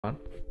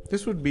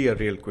This would be a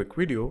real quick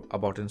video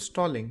about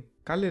installing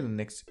Kali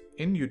Linux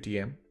in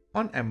UTM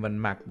on M1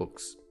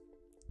 Macbooks.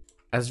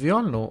 As we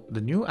all know, the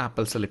new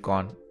Apple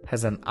Silicon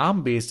has an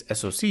ARM-based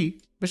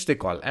SoC which they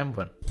call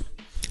M1.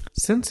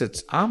 Since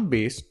it's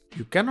ARM-based,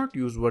 you cannot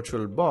use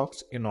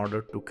VirtualBox in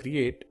order to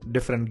create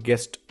different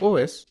guest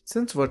OS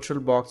since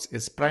VirtualBox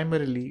is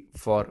primarily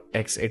for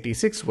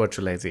x86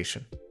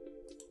 virtualization.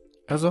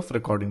 As of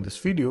recording this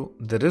video,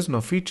 there is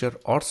no feature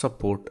or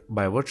support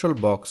by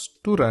VirtualBox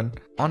to run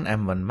on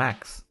M1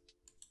 Macs.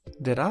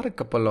 There are a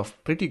couple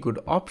of pretty good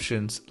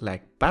options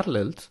like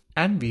Parallels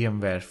and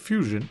VMware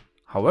Fusion.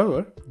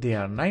 However, they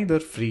are neither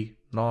free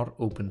nor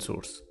open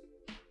source.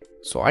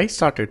 So I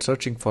started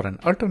searching for an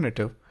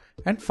alternative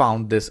and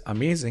found this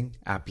amazing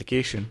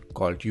application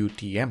called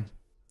UTM.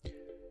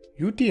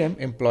 UTM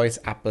employs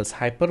Apple's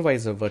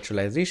hypervisor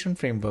virtualization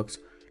frameworks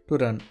to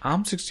run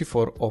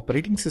ARM64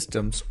 operating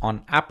systems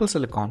on Apple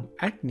Silicon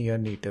at near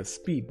native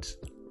speeds.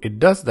 It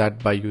does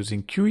that by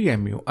using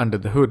QEMU under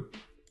the hood.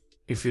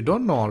 If you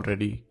don't know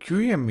already,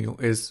 QEMU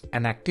is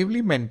an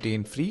actively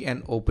maintained free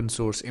and open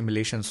source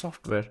emulation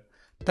software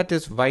that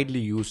is widely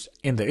used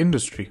in the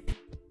industry.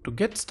 To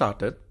get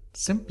started,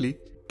 simply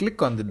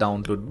click on the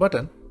download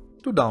button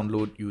to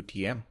download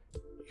UTM.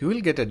 You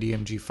will get a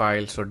DMG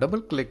file, so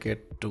double click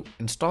it to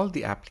install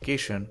the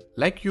application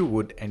like you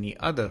would any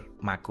other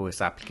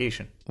macOS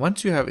application.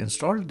 Once you have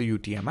installed the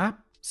UTM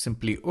app,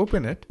 simply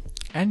open it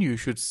and you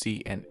should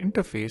see an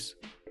interface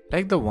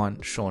like the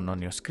one shown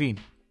on your screen.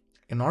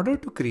 In order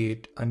to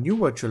create a new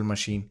virtual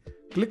machine,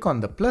 click on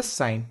the plus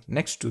sign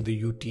next to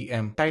the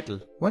UTM title.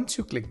 Once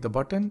you click the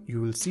button, you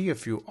will see a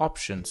few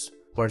options.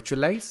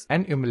 Virtualize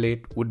and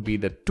emulate would be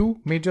the two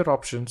major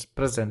options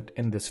present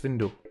in this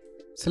window.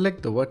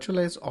 Select the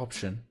virtualize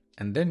option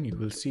and then you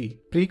will see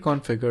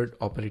pre-configured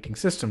operating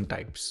system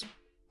types.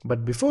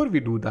 But before we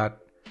do that,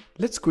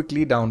 let's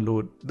quickly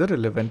download the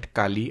relevant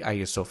Kali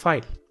ISO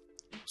file.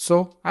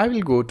 So I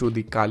will go to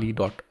the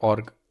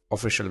kali.org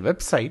official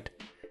website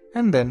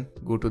and then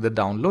go to the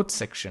download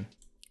section.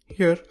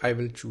 Here I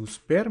will choose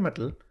bare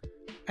metal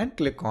and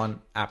click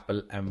on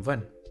Apple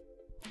M1.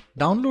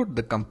 Download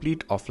the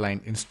complete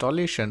offline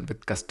installation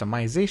with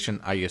customization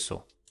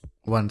ISO.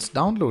 Once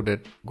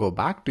downloaded, go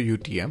back to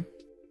UTM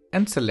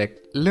and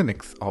select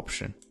Linux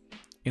option.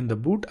 In the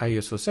boot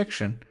ISO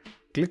section,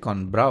 click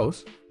on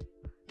Browse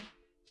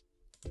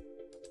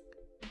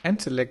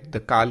and select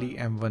the Kali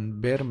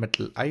M1 bare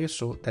metal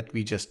ISO that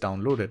we just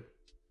downloaded.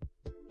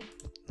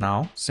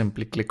 Now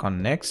simply click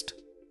on Next,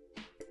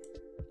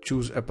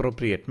 choose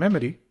appropriate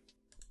memory,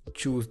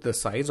 choose the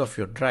size of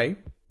your drive,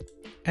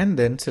 and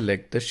then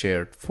select the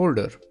shared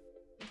folder.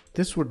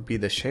 This would be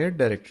the shared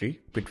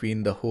directory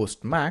between the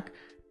host Mac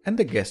and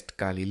the guest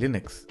Kali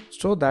Linux,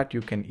 so that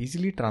you can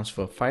easily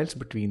transfer files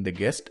between the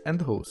guest and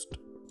the host.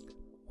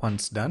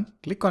 Once done,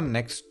 click on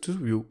Next to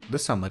view the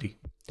summary.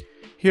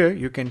 Here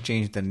you can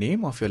change the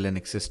name of your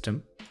Linux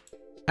system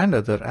and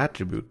other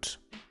attributes.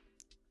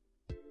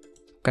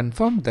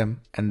 Confirm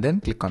them and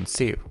then click on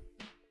Save.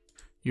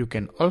 You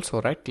can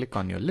also right click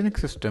on your Linux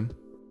system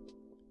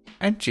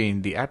and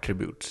change the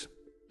attributes.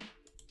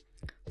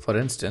 For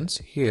instance,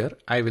 here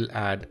I will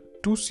add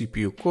 2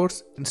 CPU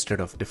cores instead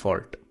of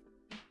default.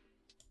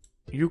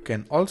 You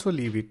can also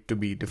leave it to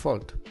be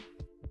default.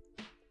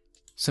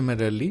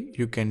 Similarly,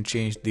 you can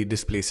change the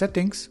display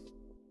settings,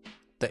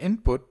 the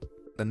input,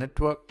 the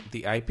network,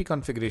 the IP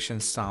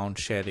configuration, sound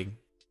sharing,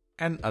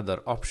 and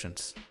other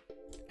options.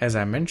 As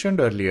I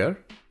mentioned earlier,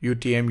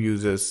 UTM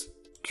uses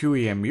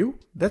QEMU.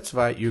 That's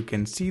why you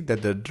can see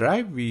that the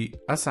drive we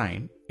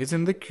assigned is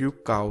in the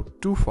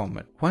QCOW2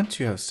 format. Once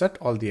you have set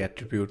all the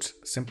attributes,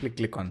 simply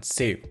click on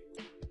Save.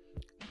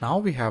 Now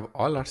we have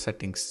all our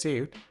settings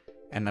saved,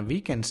 and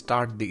we can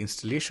start the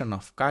installation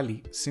of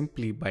Kali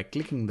simply by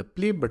clicking the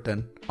play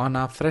button on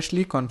our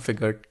freshly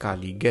configured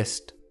Kali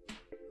guest.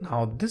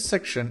 Now this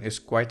section is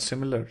quite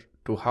similar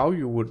to how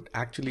you would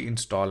actually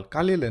install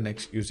Kali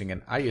Linux using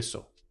an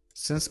ISO.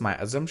 Since my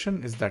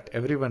assumption is that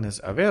everyone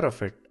is aware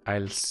of it,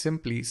 I'll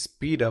simply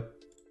speed up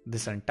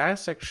this entire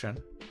section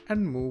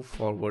and move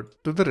forward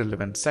to the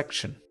relevant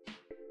section.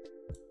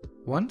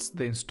 Once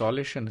the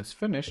installation is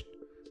finished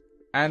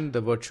and the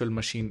virtual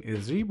machine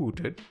is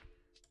rebooted,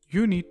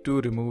 you need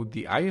to remove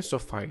the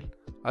ISO file,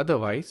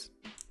 otherwise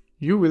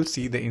you will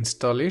see the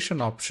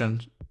installation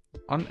options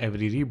on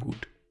every reboot.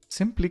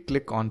 Simply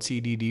click on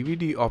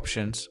CD/DVD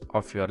options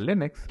of your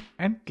Linux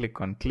and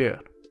click on Clear.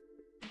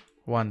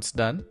 Once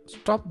done,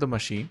 stop the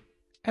machine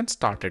and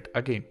start it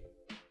again.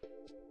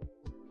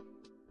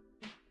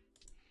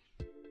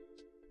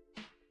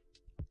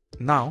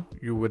 Now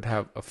you would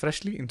have a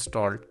freshly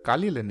installed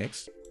Kali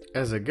Linux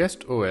as a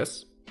guest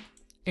OS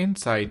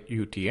inside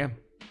UTM.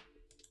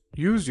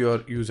 Use your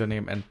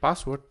username and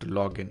password to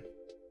log in.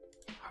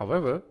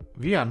 However,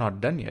 we are not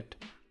done yet.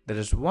 There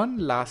is one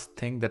last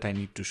thing that I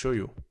need to show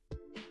you.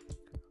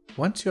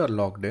 Once you are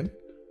logged in,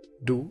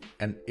 do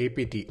an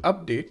apt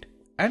update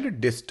and a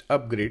dist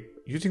upgrade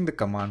using the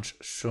commands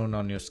shown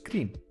on your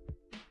screen.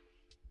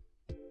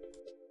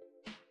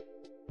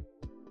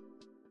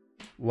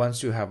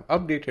 Once you have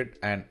updated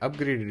and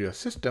upgraded your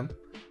system,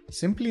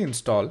 simply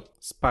install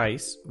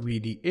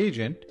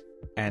spice-vdagent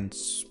and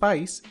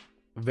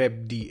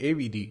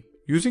spice-webdavd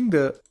using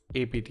the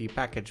apt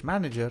package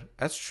manager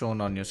as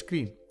shown on your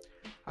screen.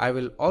 I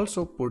will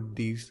also put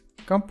these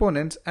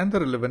components and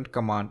the relevant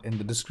command in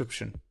the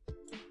description.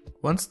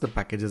 Once the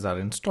packages are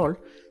installed,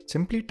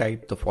 simply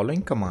type the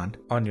following command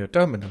on your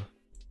terminal.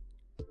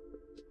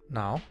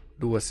 Now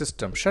do a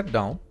system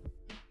shutdown.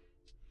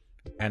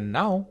 And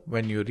now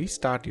when you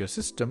restart your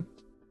system,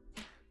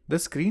 the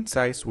screen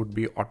size would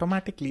be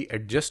automatically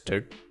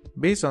adjusted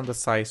based on the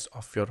size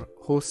of your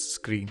host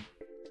screen.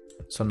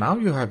 So now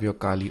you have your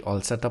Kali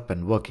all set up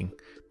and working.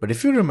 But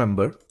if you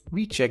remember,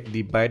 we checked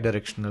the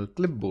bidirectional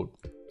clipboard.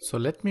 So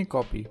let me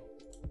copy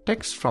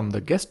text from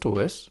the guest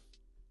OS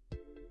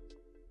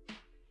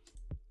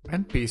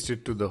and paste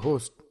it to the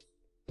host.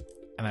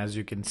 And as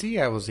you can see,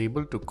 I was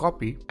able to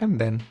copy and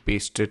then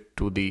paste it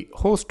to the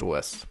host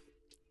OS.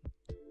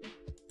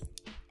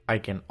 I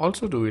can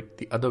also do it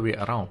the other way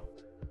around.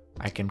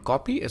 I can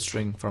copy a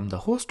string from the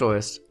host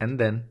OS and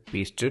then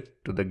paste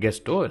it to the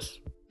guest OS.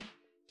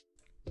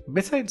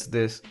 Besides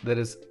this, there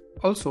is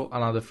also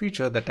another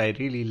feature that I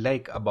really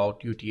like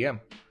about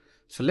UTM.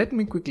 So let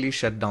me quickly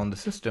shut down the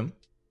system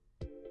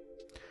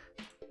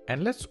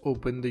and let's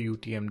open the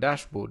UTM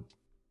dashboard.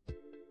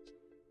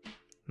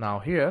 Now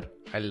here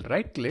I'll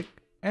right click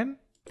and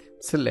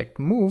select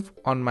Move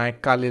on my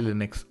Kali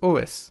Linux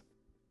OS.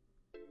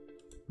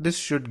 This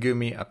should give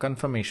me a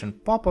confirmation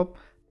pop-up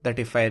that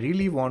if I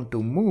really want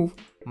to move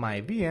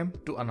my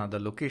VM to another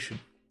location.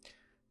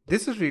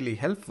 This is really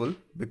helpful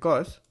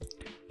because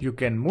you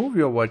can move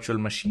your virtual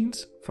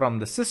machines from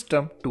the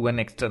system to an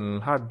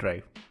external hard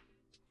drive.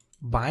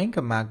 Buying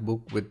a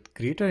MacBook with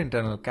greater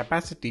internal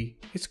capacity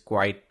is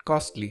quite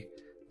costly.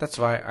 That's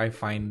why I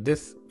find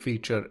this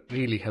feature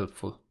really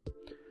helpful.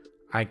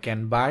 I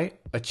can buy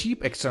a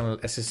cheap external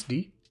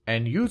SSD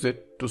and use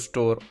it to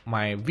store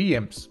my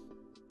VMs.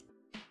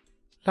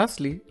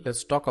 Lastly,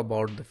 let's talk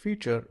about the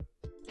feature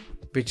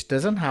which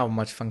doesn't have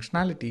much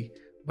functionality,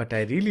 but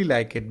I really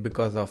like it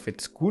because of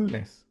its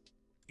coolness.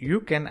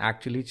 You can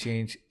actually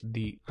change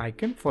the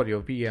icon for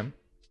your VM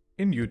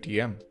in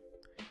UTM.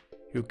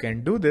 You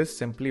can do this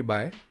simply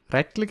by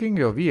right-clicking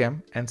your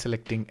VM and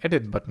selecting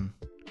Edit button.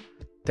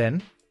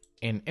 Then,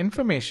 in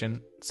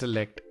Information,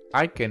 select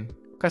Icon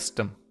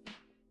Custom.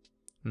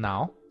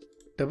 Now,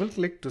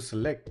 double-click to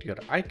select your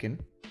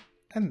icon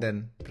and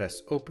then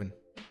press Open.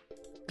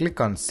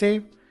 Click on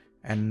Save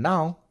and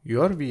now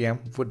your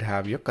VM would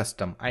have your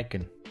custom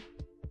icon.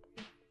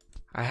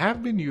 I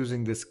have been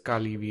using this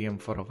Kali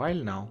VM for a while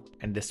now,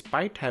 and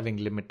despite having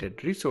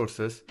limited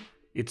resources,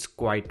 it's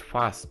quite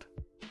fast.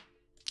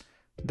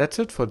 That's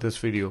it for this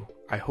video.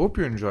 I hope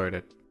you enjoyed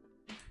it.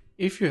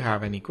 If you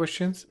have any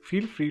questions,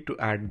 feel free to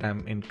add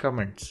them in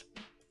comments.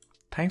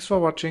 Thanks for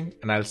watching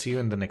and I'll see you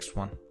in the next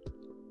one.